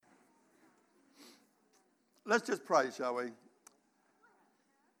Let's just pray, shall we?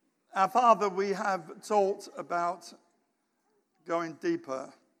 Our Father, we have talked about going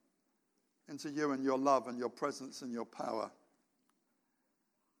deeper into you and your love and your presence and your power.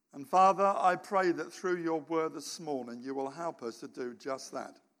 And Father, I pray that through your word this morning, you will help us to do just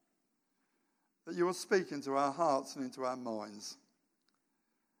that. That you will speak into our hearts and into our minds.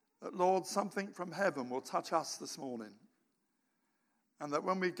 That, Lord, something from heaven will touch us this morning. And that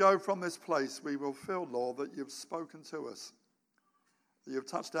when we go from this place, we will feel, Lord, that you've spoken to us. That you've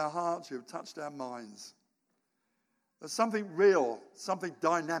touched our hearts, you've touched our minds. That something real, something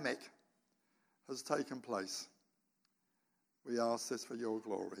dynamic has taken place. We ask this for your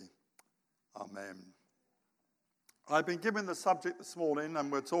glory. Amen. I've been given the subject this morning,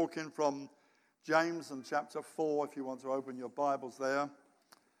 and we're talking from James and chapter 4, if you want to open your Bibles there,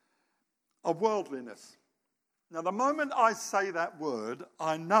 of worldliness. Now, the moment I say that word,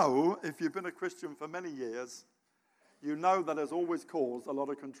 I know, if you've been a Christian for many years, you know that has always caused a lot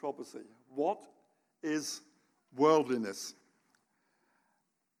of controversy. What is worldliness?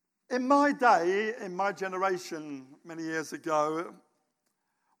 In my day, in my generation, many years ago,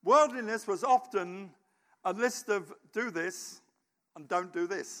 worldliness was often a list of do this and don't do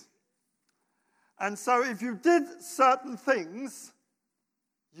this. And so if you did certain things,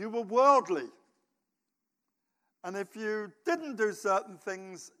 you were worldly. And if you didn't do certain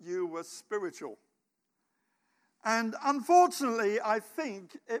things, you were spiritual. And unfortunately, I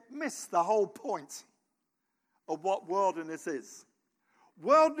think it missed the whole point of what worldliness is.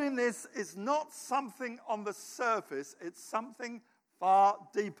 Worldliness is not something on the surface. It's something far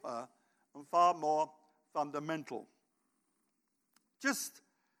deeper and far more fundamental. Just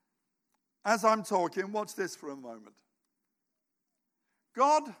as I'm talking, watch this for a moment.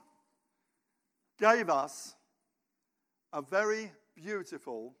 God gave us a very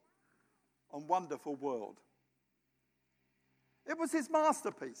beautiful and wonderful world. It was his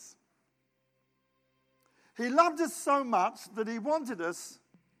masterpiece. He loved us so much that he wanted us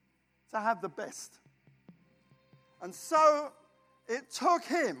to have the best. And so it took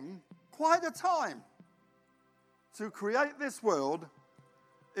him quite a time to create this world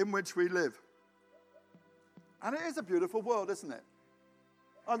in which we live. And it is a beautiful world, isn't it?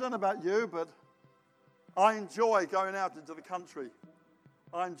 I don't know about you, but I enjoy going out into the country.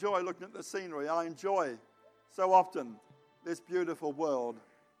 I enjoy looking at the scenery. I enjoy so often this beautiful world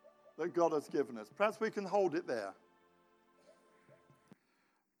that God has given us. Perhaps we can hold it there.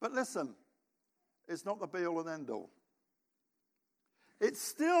 But listen, it's not the be-all and end-all. It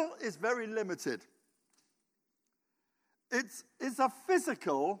still is very limited. It's a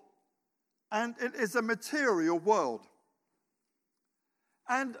physical and it is a material world.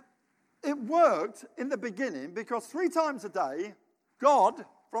 And it worked in the beginning because 3 times a day, God,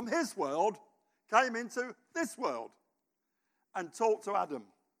 from his world, came into this world and talked to Adam.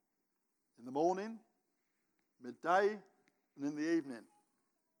 In the morning, midday, and in the evening.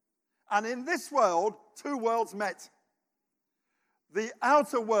 And in this world, 2 worlds met. The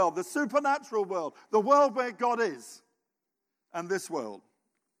outer world, the supernatural world, the world where God is, and this world.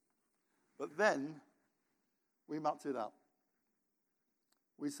 But then, we mucked it up.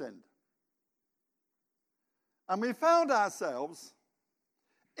 We sinned. And we found ourselves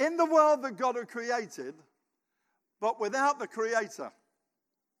in the world that God had created, but without the Creator.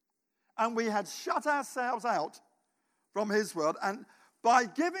 And we had shut ourselves out from his world. And by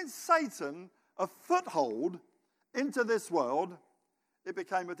giving Satan a foothold into this world, it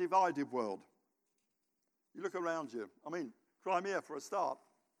became a divided world. You look around you. I mean, Crimea for a start.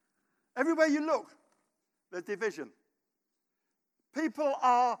 Everywhere you look, there's division. People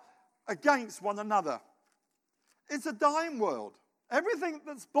are against one another. It's a dying world. Everything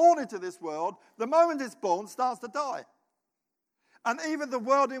that's born into this world, the moment it's born, starts to die. And even the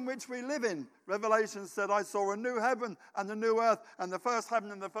world in which we live in, Revelation said, I saw a new heaven and a new earth, and the first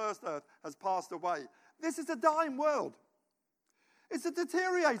heaven and the first earth has passed away. This is a dying world. It's a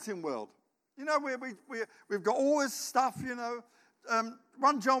deteriorating world. You know, we've got all this stuff, you know.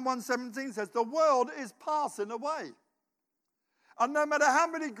 1 John 1:17 says, the world is passing away. And no matter how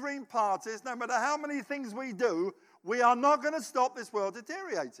many green parties, no matter how many things we do, we are not going to stop this world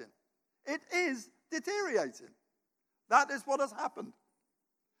deteriorating. It is deteriorating. That is what has happened.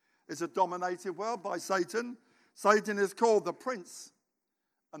 It's a dominated world by Satan. Satan is called the prince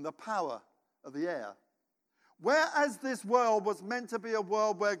and the power of the air. Whereas this world was meant to be a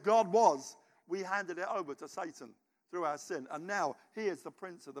world where God was, we handed it over to Satan through our sin. And now he is the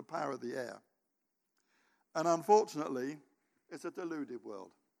prince of the power of the air. And unfortunately, it's a deluded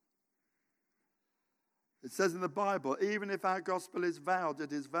world. It says in the Bible, even if our gospel is vowed,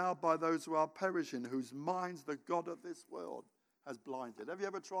 it is vowed by those who are perishing, whose minds the God of this world has blinded. Have you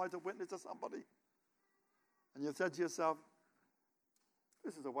ever tried to witness to somebody? And you've said to yourself,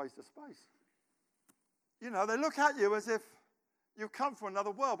 this is a waste of space. You know, they look at you as if you've come from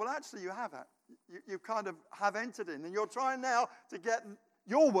another world. Well, actually, you have. You kind of have entered in. And you're trying now to get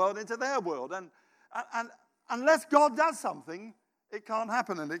your world into their world. And unless God does something, it can't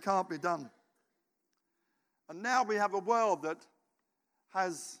happen and it can't be done. And now we have a world that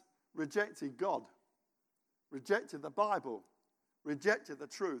has rejected God, rejected the Bible, rejected the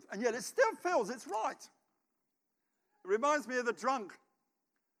truth. And yet it still feels it's right. It reminds me of the drunk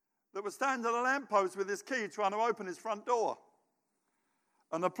that was standing at a lamppost with his key trying to open his front door.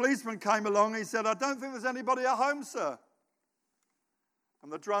 And the policeman came along and he said, I don't think there's anybody at home, sir.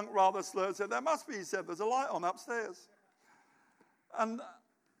 And the drunk rather slurred said, there must be, he said, there's a light on upstairs. And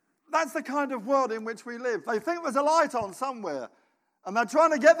that's the kind of world in which we live. They think there's a light on somewhere, and they're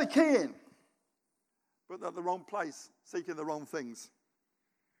trying to get the key in, but they're at the wrong place, seeking the wrong things.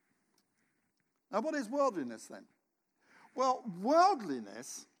 Now, what is worldliness then? Well,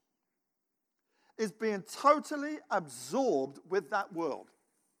 worldliness is being totally absorbed with that world.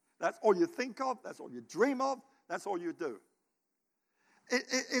 That's all you think of, that's all you dream of, that's all you do.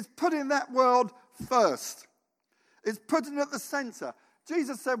 It's putting that world first. It's putting it at the center.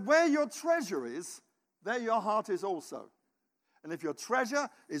 Jesus said, where your treasure is, there your heart is also. And if your treasure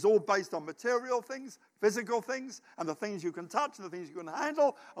is all based on material things, physical things, and the things you can touch and the things you can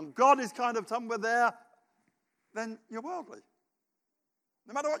handle, and God is kind of somewhere there, then you're worldly.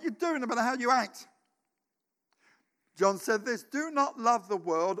 No matter what you do, no matter how you act. John said this, do not love the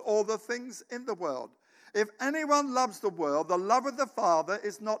world or the things in the world. If anyone loves the world, the love of the Father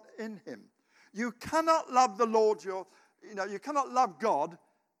is not in him. You cannot love the Lord you cannot love God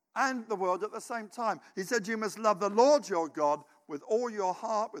and the world at the same time. He said you must love the Lord your God with all your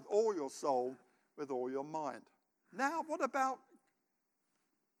heart, with all your soul, with all your mind. Now, what about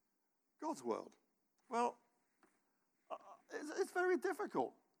God's world? Well, it's very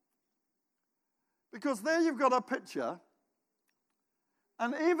difficult. Because there you've got a picture,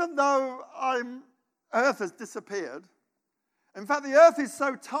 and even though Earth has disappeared, in fact, the Earth is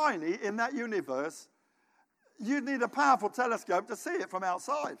so tiny in that universe, you'd need a powerful telescope to see it from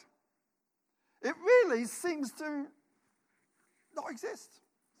outside. It really seems to not exist.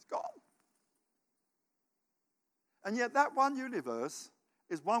 It's gone. And yet that one universe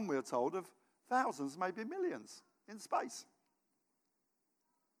is one, we're told, of thousands, maybe millions in space.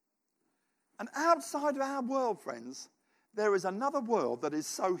 And outside of our world, friends, there is another world that is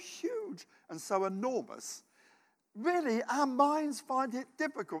so huge and so enormous. Really, our minds find it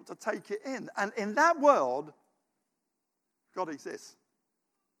difficult to take it in. And in that world, God exists.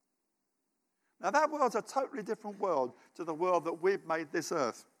 Now, that world's a totally different world to the world that we've made this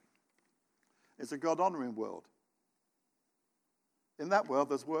earth. It's a God-honoring world. In that world,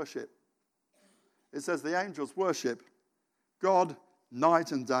 there's worship. It says the angels worship God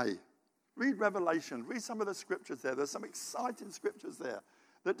night and day. Read Revelation. Read some of the scriptures there. There's some exciting scriptures there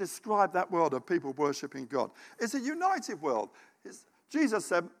that describe that world of people worshiping God. It's a united world. Jesus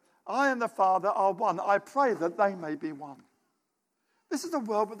said, I and the Father are one. I pray that they may be one. This is a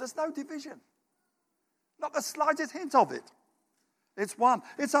world where there's no division. Not the slightest hint of it. It's one.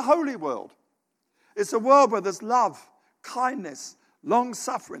 It's a holy world. It's a world where there's love, kindness,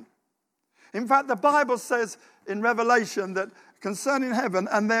 long-suffering. In fact, the Bible says in Revelation that concerning heaven,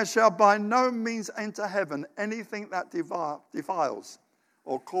 and there shall by no means enter heaven anything that defiles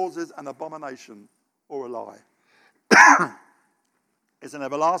or causes an abomination or a lie. It's an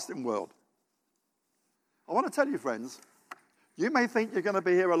everlasting world. I want to tell you, friends, you may think you're going to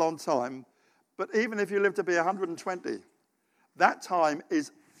be here a long time, but even if you live to be 120, that time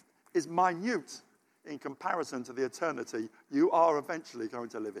is minute in comparison to the eternity you are eventually going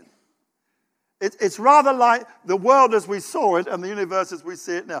to live in. It's rather like the world as we saw it and the universe as we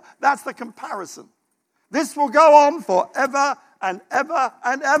see it now. That's the comparison. This will go on forever and ever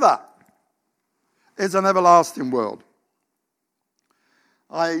and ever. It's an everlasting world.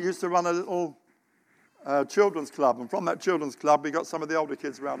 I used to run a little children's club, and from that children's club we got some of the older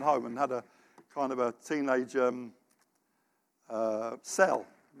kids around home and had a kind of a teenage cell.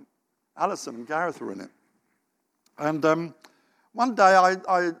 Alison and Gareth were in it. And one day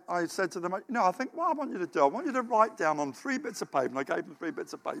I said to them, I think what I want you to do, I want you to write down on 3 bits of paper, and I gave them 3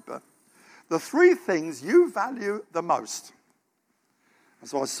 bits of paper, the 3 things you value the most. And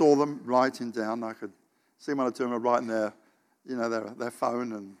so I saw them writing down. I could see one or two of them writing their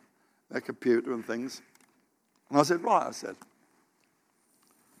phone and their computer and things. And I said, right,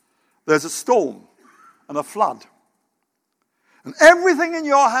 there's a storm, and a flood. And everything in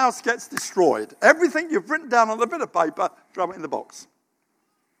your house gets destroyed. Everything you've written down on a bit of paper, throw it in the box.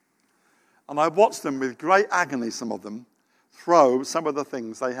 And I watched them with great agony, some of them, throw some of the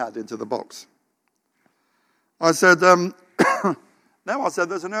things they had into the box. I said, now I said,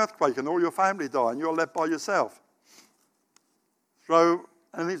 there's an earthquake and all your family die and you're left by yourself. Throw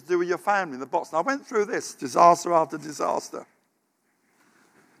anything to do with your family in the box. And I went through this, disaster after disaster.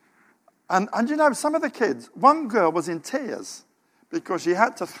 And you know, some of the kids, one girl was in tears because she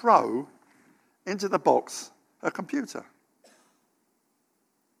had to throw into the box her computer.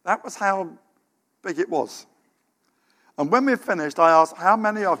 That was how big it was. And when we finished, I asked, how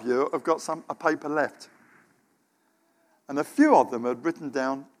many of you have got a paper left? And a few of them had written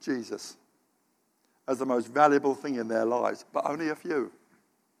down Jesus as the most valuable thing in their lives, but only a few.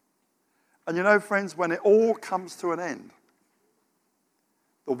 And you know, friends, when it all comes to an end,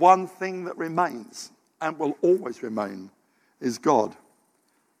 the one thing that remains and will always remain is God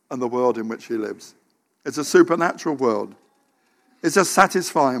and the world in which he lives. It's a supernatural world. It's a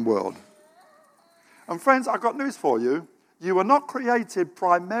satisfying world. And friends, I've got news for you. You were not created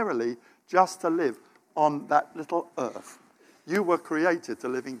primarily just to live on that little earth. You were created to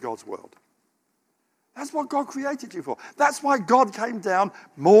live in God's world. That's what God created you for. That's why God came down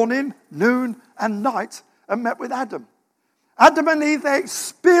morning, noon, and night and met with Adam. Adam and Eve, they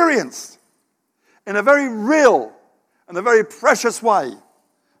experienced in a very real and a very precious way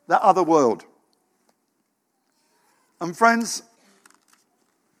that other world. And friends,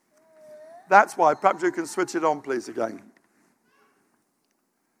 that's why, perhaps you can switch it on, please, again.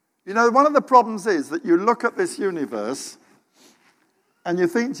 You know, one of the problems is that you look at this universe and you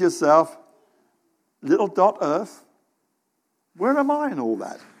think to yourself, little dot Earth, where am I in all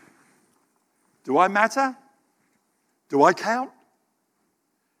that? Do I matter? Do I count?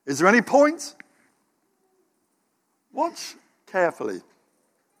 Is there any point? Watch carefully.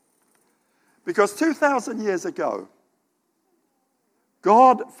 Because 2,000 years ago,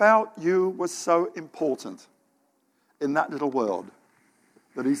 God felt you were so important in that little world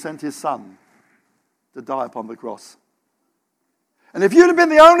that he sent his son to die upon the cross. And if you'd have been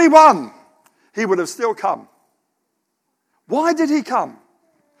the only one, he would have still come. Why did he come?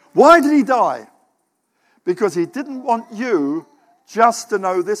 Why did he die? Because he didn't want you just to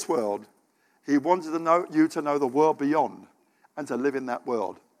know this world. He wanted you to know the world beyond and to live in that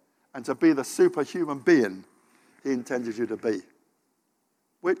world and to be the superhuman being he intended you to be.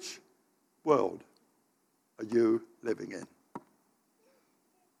 Which world are you living in?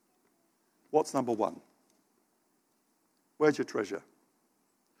 What's number one? Where's your treasure?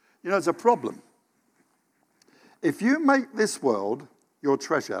 You know, it's a problem. If you make this world your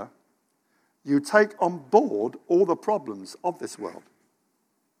treasure, you take on board all the problems of this world.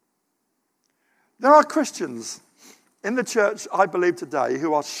 There are Christians in the church, I believe today,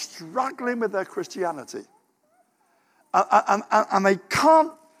 who are struggling with their Christianity. And they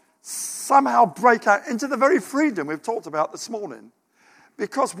can't somehow break out into the very freedom we've talked about this morning.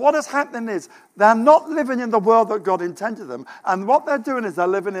 Because what is happening is they're not living in the world that God intended them. And what they're doing is they're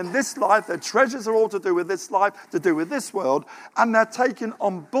living in this life. Their treasures are all to do with this life, to do with this world. And they're taking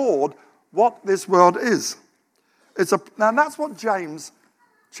on board what this world is. Now that's what James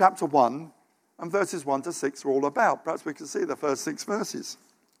chapter 1 and verses 1 to 6 are all about. Perhaps we can see the first 6 verses.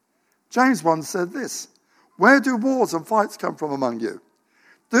 James 1 said this: where do wars and fights come from among you?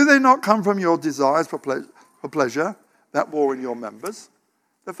 Do they not come from your desires for pleasure that war in your members?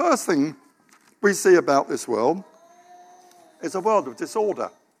 The first thing we see about this world is a world of disorder.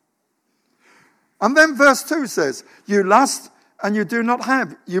 And then verse 2 says, you lust and you do not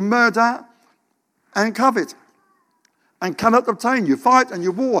have. You murder and covet and cannot obtain. You fight and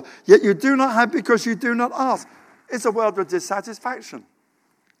you war, yet you do not have because you do not ask. It's a world of dissatisfaction.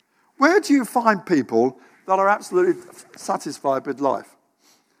 Where do you find people that are absolutely satisfied with life?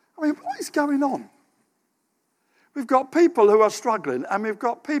 I mean, what is going on? We've got people who are struggling, and we've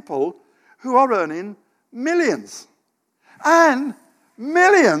got people who are earning millions. And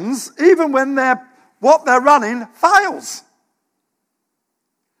millions, even when what they're running fails.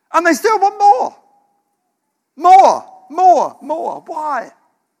 And they still want more. More. Why?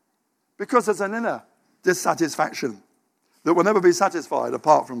 Because there's an inner dissatisfaction that will never be satisfied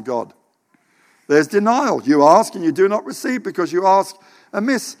apart from God. There's denial. You ask and you do not receive because you ask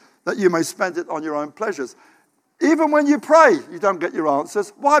amiss that you may spend it on your own pleasures. Even when you pray, you don't get your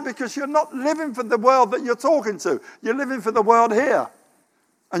answers. Why? Because you're not living for the world that you're talking to. You're living for the world here.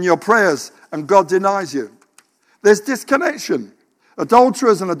 And your prayers, and God denies you. There's disconnection.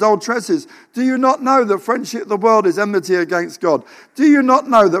 Adulterers and adulteresses, do you not know that friendship with the world is enmity against God? Do you not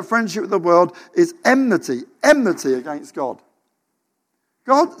know that friendship with the world is enmity against God?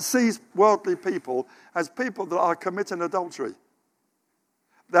 God sees worldly people as people that are committing adultery.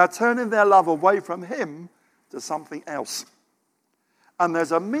 They're turning their love away from him to something else. And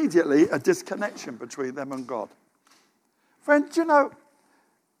there's immediately a disconnection between them and God. Friend, do you know,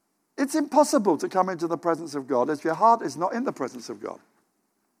 it's impossible to come into the presence of God if your heart is not in the presence of God.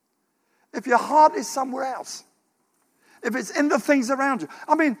 If your heart is somewhere else. If it's in the things around you.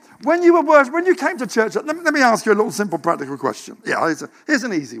 I mean, when you came to church, let me ask you a little simple practical question. Yeah, here's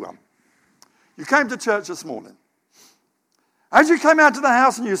an easy one. You came to church this morning. As you came out to the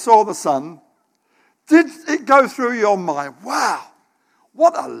house and you saw the sun, did it go through your mind, wow,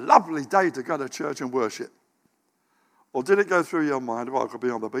 what a lovely day to go to church and worship? Or did it go through your mind, well, I could be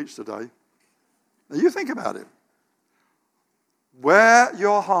on the beach today? Now you think about it. Where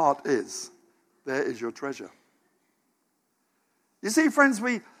your heart is, there is your treasure. You see, friends,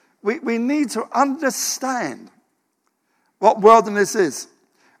 we need to understand what worldliness is.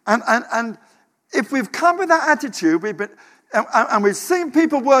 And if we've come with that attitude, and we've seen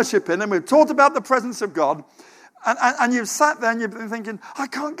people worshiping, and we've talked about the presence of God, and you've sat there and you've been thinking, I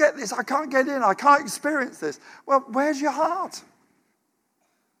can't get this, I can't get in, I can't experience this. Well, where's your heart?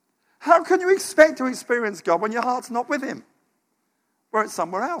 How can you expect to experience God when your heart's not with him? Where it's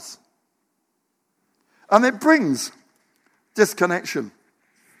somewhere else. And it brings disconnection.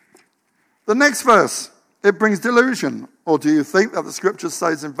 The next verse, it brings delusion. Or do you think that the scripture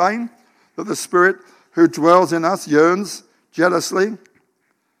says in vain that the Spirit who dwells in us yearns jealously?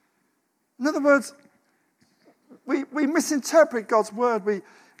 In other words, we misinterpret God's word.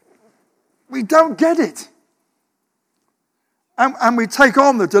 We don't get it. And we take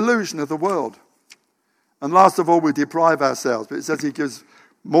on the delusion of the world. And last of all, we deprive ourselves. But it says he gives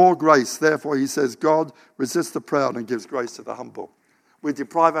more grace. Therefore, he says, God resists the proud and gives grace to the humble. We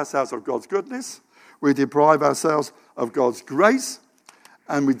deprive ourselves of God's goodness. We deprive ourselves of God's grace.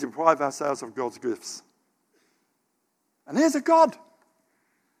 And we deprive ourselves of God's gifts. And here's a God.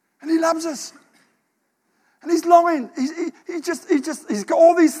 And he loves us. And he's longing. He's got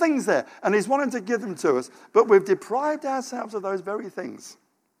all these things there. And he's wanting to give them to us. But we've deprived ourselves of those very things.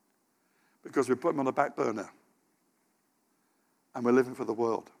 Because we put them on the back burner. And we're living for the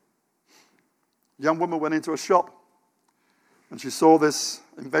world. A young woman went into a shop. And she saw this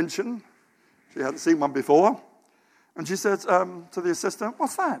invention. She hadn't seen one before. And she said to the assistant,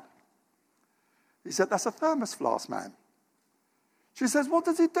 what's that? He said, that's a thermos flask, man. She says, what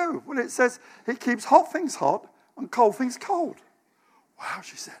does it do? Well, it says it keeps hot things hot and cold things cold. Wow,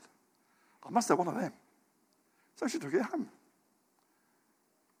 she said. I must have one of them. So she took it home.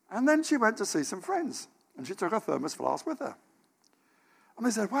 And then she went to see some friends. And she took a thermos flask with her. And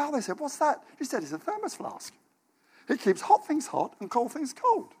they said, wow. They said, what's that? She said, it's a thermos flask. It keeps hot things hot and cold things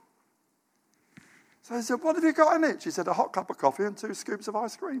cold. So they said, what have you got in it? She said, a hot cup of coffee and 2 scoops of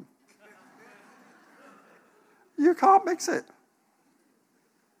ice cream. You can't mix it.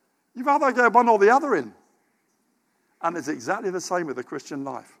 You've either get one or the other in. And it's exactly the same with the Christian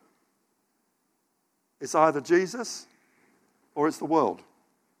life. It's either Jesus or it's the world.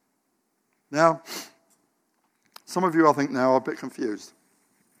 Now, some of you, I think, now are a bit confused.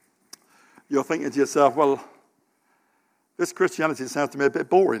 You're thinking to yourself, well, this Christianity sounds to me a bit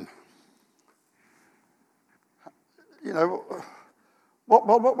boring. You know,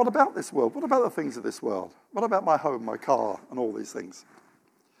 what about this world? What about the things of this world? What about my home, my car, and all these things?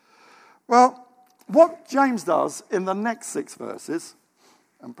 Well, what James does in the next 6 verses,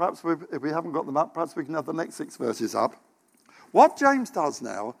 and perhaps if we haven't got them up, perhaps we can have the next 6 verses up. What James does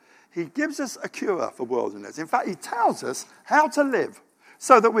now, he gives us a cure for worldliness. In fact, he tells us how to live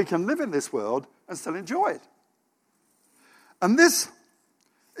so that we can live in this world and still enjoy it. And this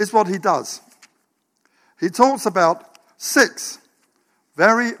is what he does. He talks about 6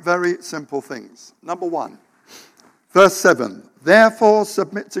 very, very simple things. Number 1, verse 7. Therefore,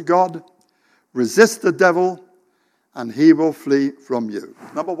 submit to God, resist the devil, and he will flee from you.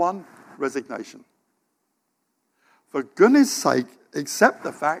 Number 1, resignation. For goodness sake, accept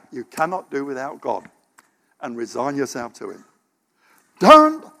the fact you cannot do without God and resign yourself to him.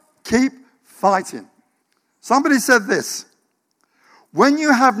 Don't keep fighting. Somebody said this, when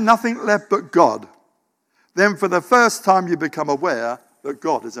you have nothing left but God, then for the first time you become aware that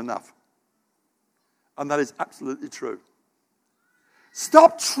God is enough. And that is absolutely true.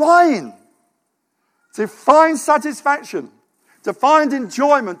 Stop trying to find satisfaction, to find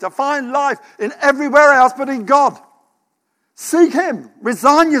enjoyment, to find life in everywhere else but in God. Seek him.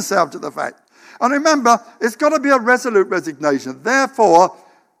 Resign yourself to the fact. And remember, it's got to be a resolute resignation. Therefore,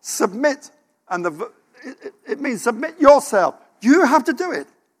 submit. And it means submit yourself. You have to do it.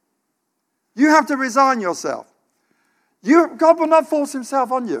 You have to resign yourself. God will not force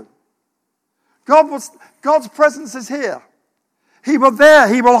himself on you. God's presence is here. He will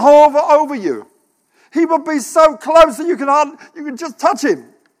there. He will hover over you. He will be so close that you can just touch him.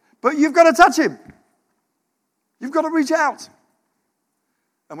 But you've got to touch him. You've got to reach out.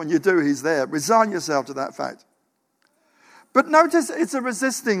 And when you do, he's there. Resign yourself to that fact. But notice it's a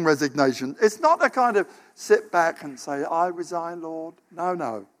resisting resignation. It's not a kind of sit back and say, I resign, Lord.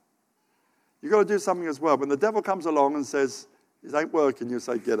 No. You've got to do something as well. When the devil comes along and says, it ain't working, you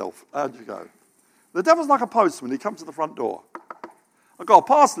say, get off. How'd you go? The devil's like a postman. He comes to the front door. I've got a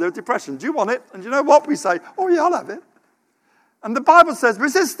parcel of depression. Do you want it? And you know what? We say, oh, yeah, I'll have it. And the Bible says,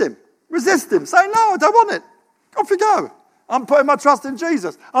 resist him. Resist him. Say, no, I don't want it. Off you go. I'm putting my trust in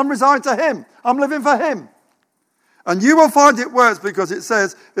Jesus. I'm resigned to him. I'm living for him. And you will find it works because it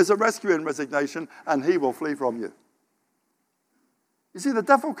says it's a rescuing resignation and he will flee from you. You see, the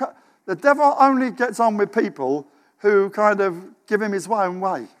devil only gets on with people who kind of give him his own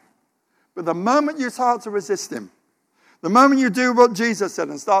way. But the moment you start to resist him, the moment you do what Jesus said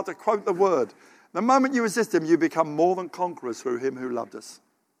and start to quote the word, the moment you resist him, you become more than conquerors through him who loved us.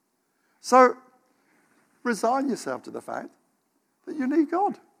 So, resign yourself to the fact that you need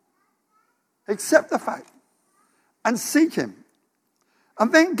God. Accept the fact and seek him.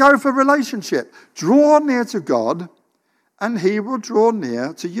 And then go for relationship. Draw near to God and he will draw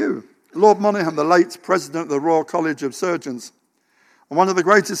near to you. Lord Monaghan, the late president of the Royal College of Surgeons, and one of the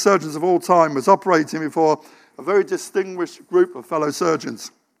greatest surgeons of all time, was operating before a very distinguished group of fellow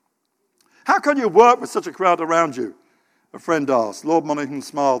surgeons. How can you work with such a crowd around you? A friend asked. Lord Monaghan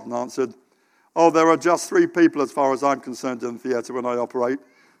smiled and answered, oh, there are just 3 people as far as I'm concerned in the theatre when I operate,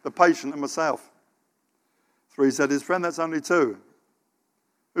 the patient and myself. 3 said, his friend, that's only 2.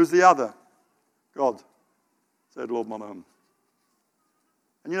 Who's the other? God, said Lord Monaghan.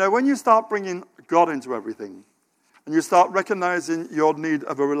 And you know, when you start bringing God into everything, and you start recognizing your need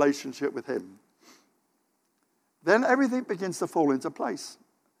of a relationship with him, then everything begins to fall into place.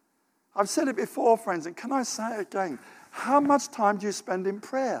 I've said it before, friends, and can I say it again? How much time do you spend in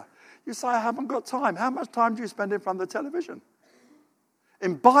prayer? You say, I haven't got time. How much time do you spend in front of the television?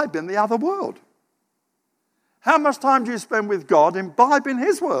 Imbibing the other world. How much time do you spend with God imbibing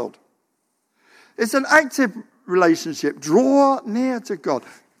his world? It's an active relationship. Draw near to God.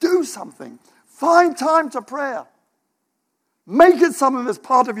 Do something. Find time to prayer. Make it something that's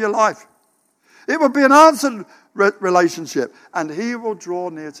part of your life. It will be an answered relationship, and he will draw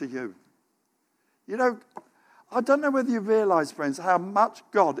near to you. You know, I don't know whether you realize, friends, how much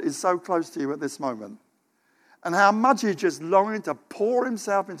God is so close to you at this moment, and how much he's just longing to pour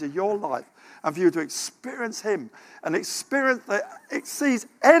himself into your life and for you to experience him, and experience that exceeds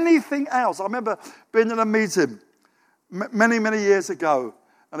anything else. I remember being in a meeting many, many years ago,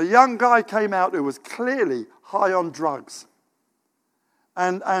 and a young guy came out who was clearly high on drugs.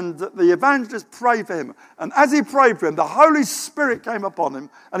 And the evangelist prayed for him. And as he prayed for him, the Holy Spirit came upon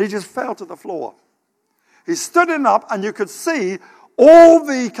him, and he just fell to the floor. He stood up, and you could see all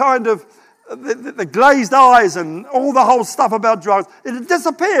the kind of the glazed eyes and all the whole stuff about drugs. It had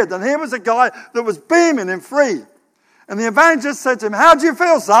disappeared, and here was a guy that was beaming and free. And the evangelist said to him, how do you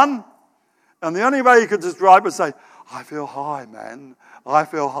feel, son? And the only way he could describe was say, I feel high, man. I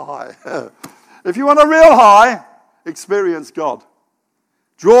feel high. If you want a real high, experience God.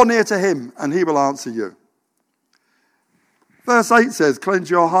 Draw near to him, and he will answer you. Verse 8 says, cleanse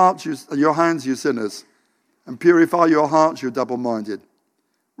your hearts, your hands, you sinners, and purify your hearts, you double-minded.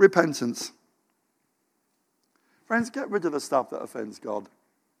 Repentance. Friends, get rid of the stuff that offends God.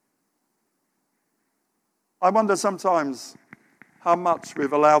 I wonder sometimes how much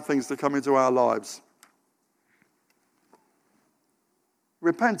we've allowed things to come into our lives.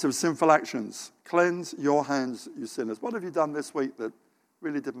 Repent of sinful actions. Cleanse your hands, you sinners. What have you done this week that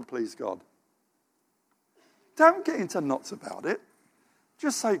really didn't please God? Don't get into knots about it.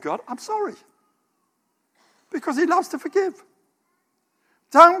 Just say, God, I'm sorry. Because he loves to forgive.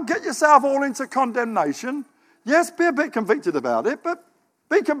 Don't get yourself all into condemnation. Yes, be a bit convicted about it, but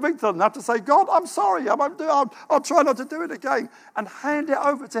be convicted enough to say, God, I'm sorry. I'll try not to do it again. And hand it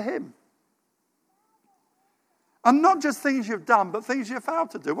over to him. And not just things you've done, but things you've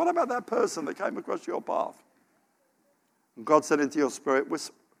failed to do. What about that person that came across your path? And God said into your spirit,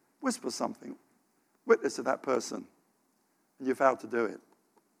 whisper something. Witness to that person. And you failed to do it.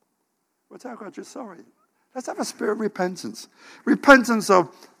 Well, tell God you're sorry. Let's have a spirit of repentance. Repentance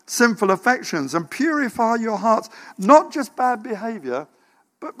of sinful affections, and purify your hearts. Not just bad behavior,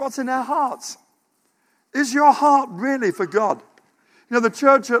 but what's in our hearts. Is your heart really for God? You know, the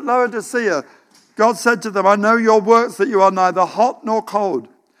church at Laodicea, God said to them, I know your works, that you are neither hot nor cold.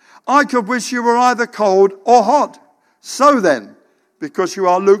 I could wish you were either cold or hot. So then, because you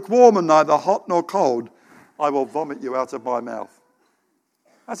are lukewarm and neither hot nor cold, I will vomit you out of my mouth.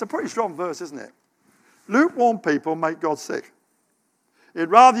 That's a pretty strong verse, isn't it? Lukewarm people make God sick. He'd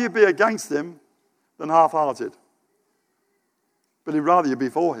rather you be against him than half-hearted. But he'd rather you be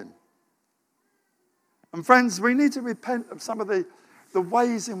for him. And friends, we need to repent of some of the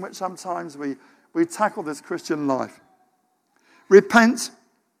ways in which sometimes we tackle this Christian life. Repent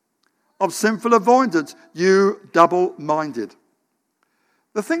of sinful avoidance, you double-minded.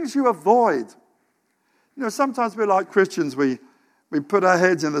 The things you avoid. You know, sometimes we're like Christians, we put our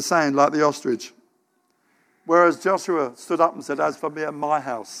heads in the sand like the ostrich. Whereas Joshua stood up and said, as for me and my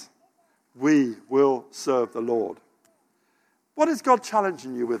house, we will serve the Lord. What is God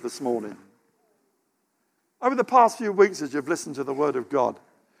challenging you with this morning? Over the past few weeks as you've listened to the word of God,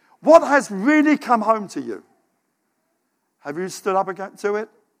 what has really come home to you? Have you stood up to it?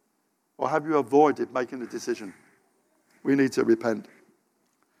 Or have you avoided making a decision? We need to repent.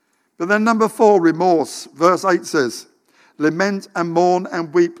 But then number 4, remorse. Verse 8 says, lament and mourn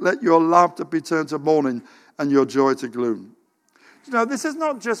and weep. Let your laughter be turned to mourning and your joy to gloom. You know, this is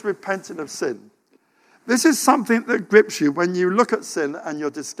not just repenting of sin. This is something that grips you when you look at sin and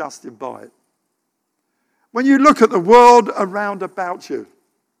you're disgusted by it. When you look at the world around about you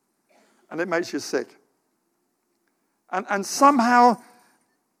and it makes you sick. And somehow,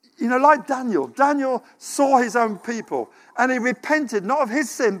 you know, like Daniel saw his own people and he repented not of his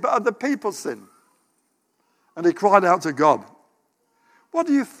sin but of the people's sin. And he cried out to God. What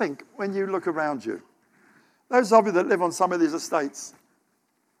do you think when you look around you? Those of you that live on some of these estates,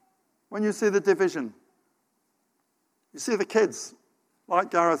 when you see the division, you see the kids,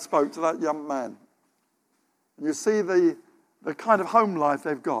 like Gareth spoke to that young man, and you see the kind of home life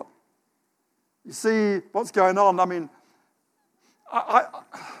they've got. You see what's going on. I mean,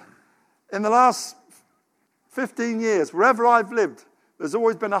 in the last 15 years, wherever I've lived, there's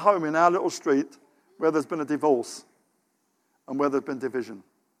always been a home in our little street where there's been a divorce and where there's been division.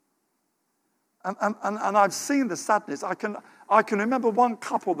 And I've seen the sadness. I can remember one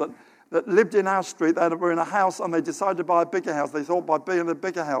couple that lived in our street. They were in a house and they decided to buy a bigger house. They thought by being in a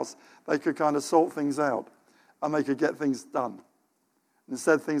bigger house, they could kind of sort things out and they could get things done.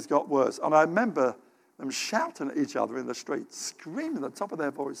 Instead, things got worse. And I remember them shouting at each other in the street, screaming at the top of their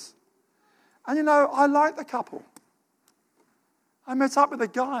voice. And you know, I like the couple. I met up with the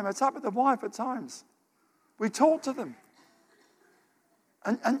guy, I met up with the wife at times. We talked to them.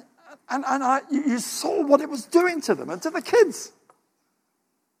 And you saw what it was doing to them and to the kids.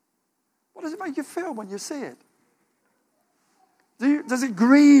 What does it make you feel when you see it? Does it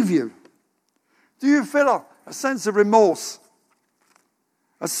grieve you? Do you feel a sense of remorse?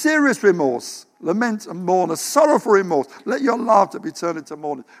 A serious remorse? Lament and mourn, a sorrowful remorse. Let your laughter be turned into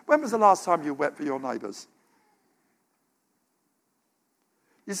mourning. When was the last time you wept for your neighbours?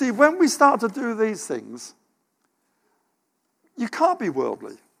 You see, when we start to do these things, you can't be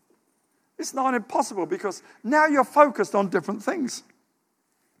worldly. It's not impossible because now you're focused on different things.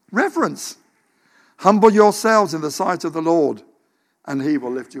 Reverence. Humble yourselves in the sight of the Lord, and he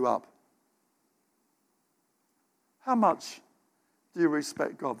will lift you up. How much do you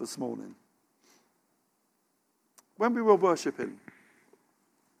respect God this morning? When we were worshipping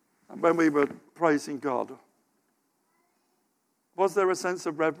and when we were praising God, was there a sense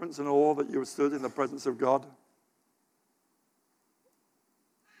of reverence and awe that you stood in the presence of God?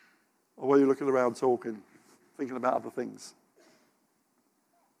 Or were you looking around talking, thinking about other things?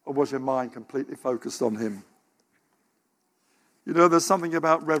 Or was your mind completely focused on him? You know, there's something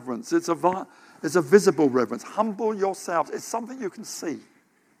about reverence. It's a visible reverence. Humble yourselves. It's something you can see.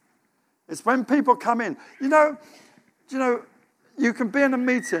 It's when people come in. You know, you can be in a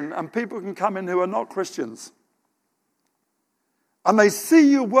meeting and people can come in who are not Christians. And they see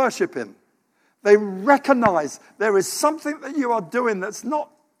you worshiping. They recognize there is something that you are doing that's not,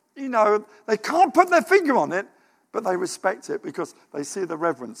 you know, they can't put their finger on it, but they respect it because they see the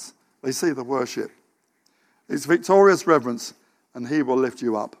reverence. They see the worship. It's victorious reverence, and he will lift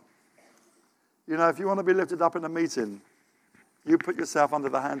you up. You know, if you want to be lifted up in a meeting, you put yourself under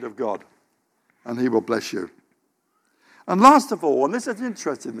the hand of God, and he will bless you. And last of all, and this is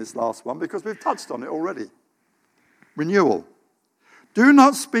interesting, this last one, because we've touched on it already. Renewal. Do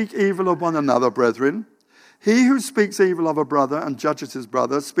not speak evil of one another, brethren. He who speaks evil of a brother and judges his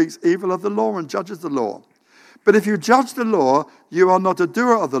brother speaks evil of the law and judges the law. But if you judge the law, you are not a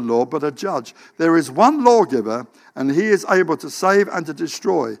doer of the law, but a judge. There is one lawgiver, and he is able to save and to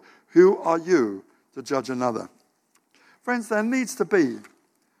destroy. Who are you to judge another. Friends, there needs to be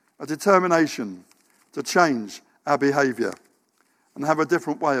a determination to change our behaviour and have a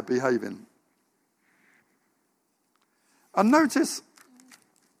different way of behaving. And notice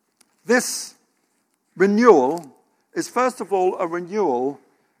this renewal is first of all a renewal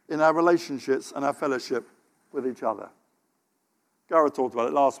in our relationships and our fellowship with each other. Gareth talked about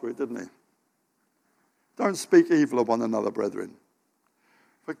it last week, didn't he? Don't speak evil of one another, brethren.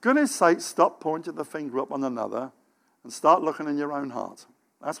 For goodness sake, stop pointing the finger at one another and start looking in your own heart.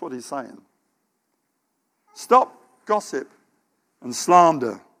 That's what he's saying. Stop gossip and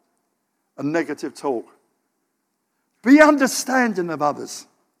slander and negative talk. Be understanding of others.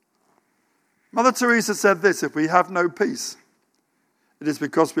 Mother Teresa said this: if we have no peace, it is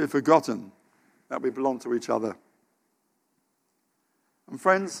because we have forgotten that we belong to each other. And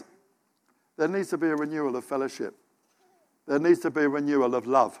friends, there needs to be a renewal of fellowship. There needs to be a renewal of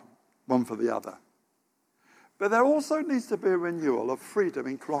love, one for the other. But there also needs to be a renewal of freedom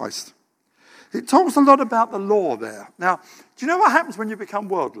in Christ. It talks a lot about the law there. Now, do you know what happens when you become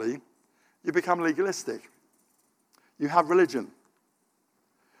worldly? You become legalistic. You have religion.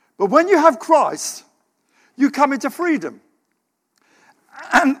 But when you have Christ, you come into freedom.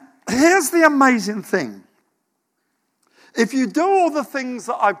 And here's the amazing thing. If you do all the things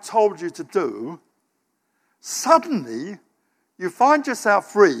that I've told you to do, suddenly you find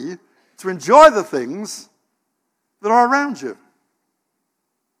yourself free to enjoy the things that are around you.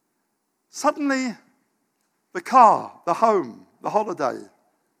 Suddenly, the car, the home, the holiday,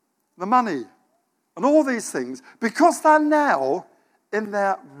 the money, and all these things, because they're now in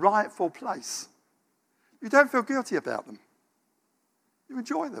their rightful place, you don't feel guilty about them. You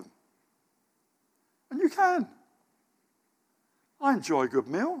enjoy them. And you can. I enjoy a good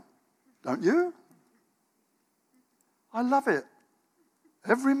meal, don't you? I love it.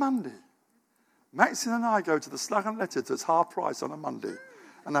 Every Monday, Maxine and I go to the Slug and Letted that's half price on a Monday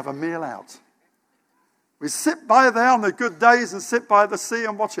and have a meal out. We sit by there on the good days and sit by the sea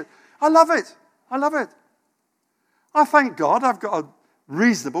and watch it. I love it. I love it. I thank God I've got a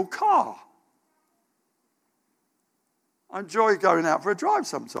reasonable car. I enjoy going out for a drive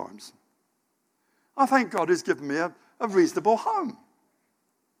sometimes. I thank God He's given me a reasonable home.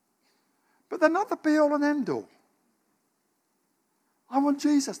 But they're not the be-all and end-all. I want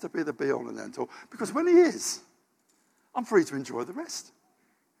Jesus to be the be-all and end-all, because when He is, I'm free to enjoy the rest.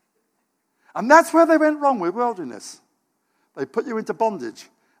 And that's where they went wrong with worldliness. They put you into bondage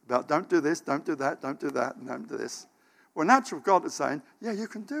about don't do this, don't do that, don't do that, and don't do this. Well, natural God is saying, yeah, you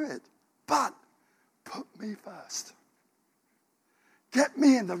can do it, but put me first. Get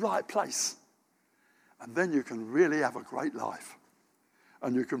me in the right place. And then you can really have a great life.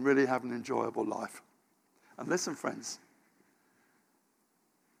 And you can really have an enjoyable life. And listen, friends,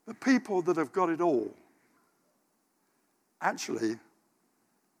 the people that have got it all actually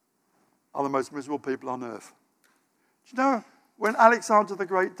are the most miserable people on earth. Do you know, when Alexander the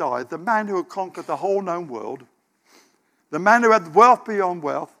Great died, the man who had conquered the whole known world, the man who had wealth beyond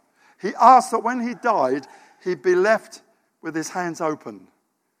wealth, he asked that when he died, he'd be left with his hands open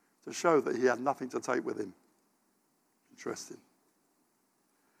to show that he had nothing to take with him. Interesting.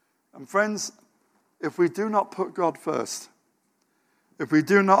 And friends, if we do not put God first, if we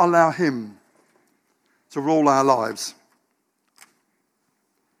do not allow Him to rule our lives,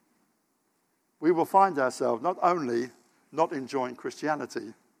 we will find ourselves not only not enjoying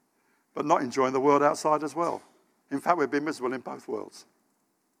Christianity, but not enjoying the world outside as well. In fact, we'll be miserable in both worlds.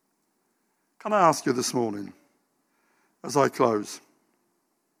 Can I ask you this morning, as I close,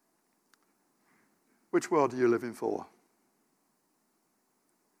 which world are you living for?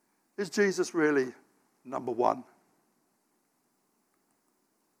 Is Jesus really number one?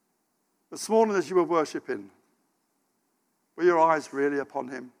 This morning as you were worshipping, were your eyes really upon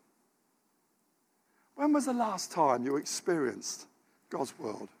Him? When was the last time you experienced God's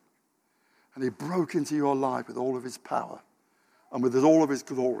world and He broke into your life with all of His power and with all of His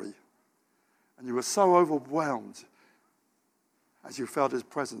glory, and you were so overwhelmed as you felt His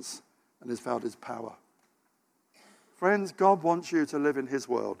presence and you felt His power? Friends, God wants you to live in His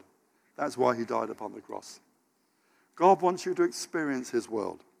world. That's why He died upon the cross. God wants you to experience His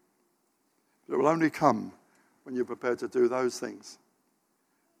world. But it will only come when you're prepared to do those things,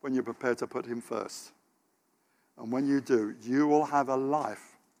 when you're prepared to put Him first. And when you do, you will have a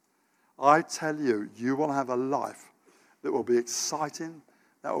life. I tell you, you will have a life that will be exciting,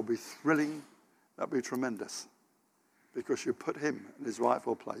 that will be thrilling, that will be tremendous. Because you put Him in His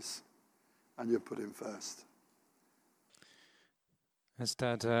rightful place and you put Him first. As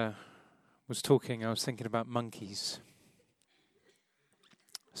Dad was talking, I was thinking about monkeys.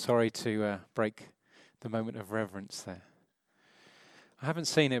 Sorry to break the moment of reverence there. I haven't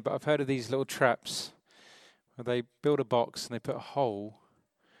seen it, but I've heard of these little traps where they build a box and they put a hole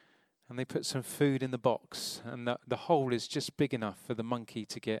and they put some food in the box, and the hole is just big enough for the monkey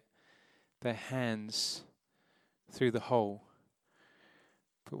to get their hands through the hole.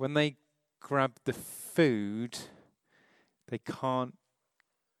 But when they grab the food, they can't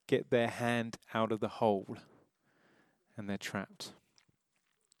get their hand out of the hole and they're trapped.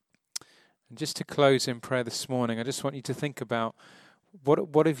 And just to close in prayer this morning, I just want you to think about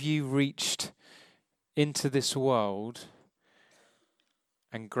what have you reached into this world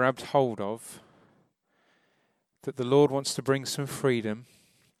and grabbed hold of that the Lord wants to bring some freedom.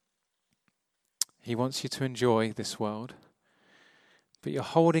 He wants you to enjoy this world, but you're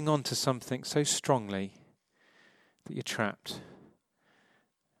holding on to something so strongly that you're trapped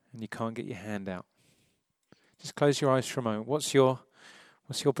and you can't get your hand out. Just close your eyes for a moment. What's your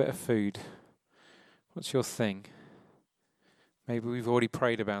bit of food? What's your thing? Maybe we've already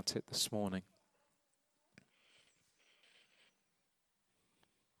prayed about it this morning.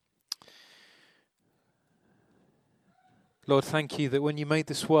 Lord, thank you that when you made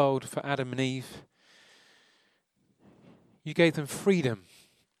this world for Adam and Eve, you gave them freedom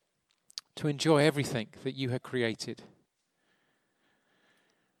to enjoy everything that you had created.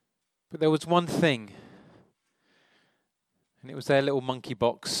 But there was one thing, and it was their little monkey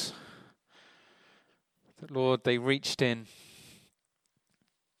box that, Lord, they reached in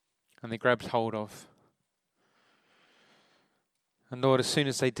and they grabbed hold of. And Lord, as soon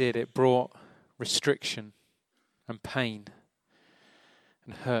as they did, it brought restriction and pain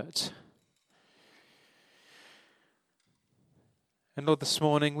and hurt. And Lord, this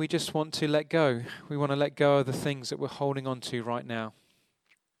morning we just want to let go. We want to let go of the things that we're holding on to right now.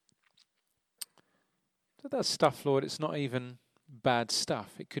 That stuff, Lord, it's not even bad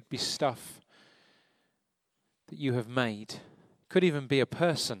stuff. It could be stuff that you have made. It could even be a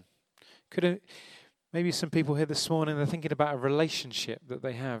person. Maybe some people here this morning, they're thinking about a relationship that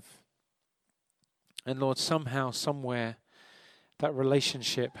they have. And Lord, somehow, somewhere, that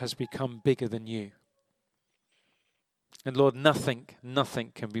relationship has become bigger than you. And Lord, nothing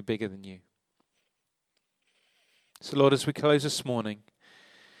can be bigger than you. So Lord, as we close this morning,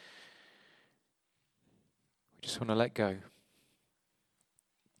 we just want to let go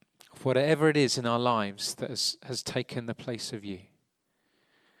of whatever it is in our lives that has taken the place of you.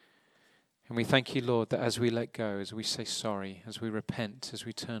 And we thank you, Lord, that as we let go, as we say sorry, as we repent, as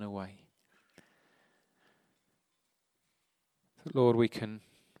we turn away, that, Lord, we can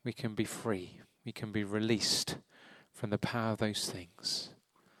be free. We can be released from the power of those things.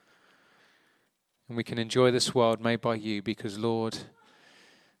 And we can enjoy this world made by you because, Lord,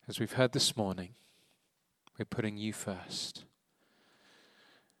 as we've heard this morning, we're putting you first.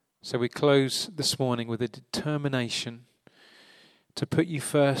 So we close this morning with a determination to put you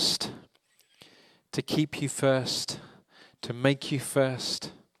first, to keep you first, to make you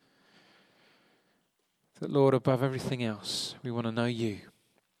first. That, Lord, above everything else, we want to know you.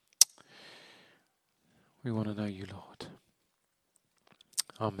 We want to know you, Lord.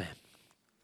 Amen.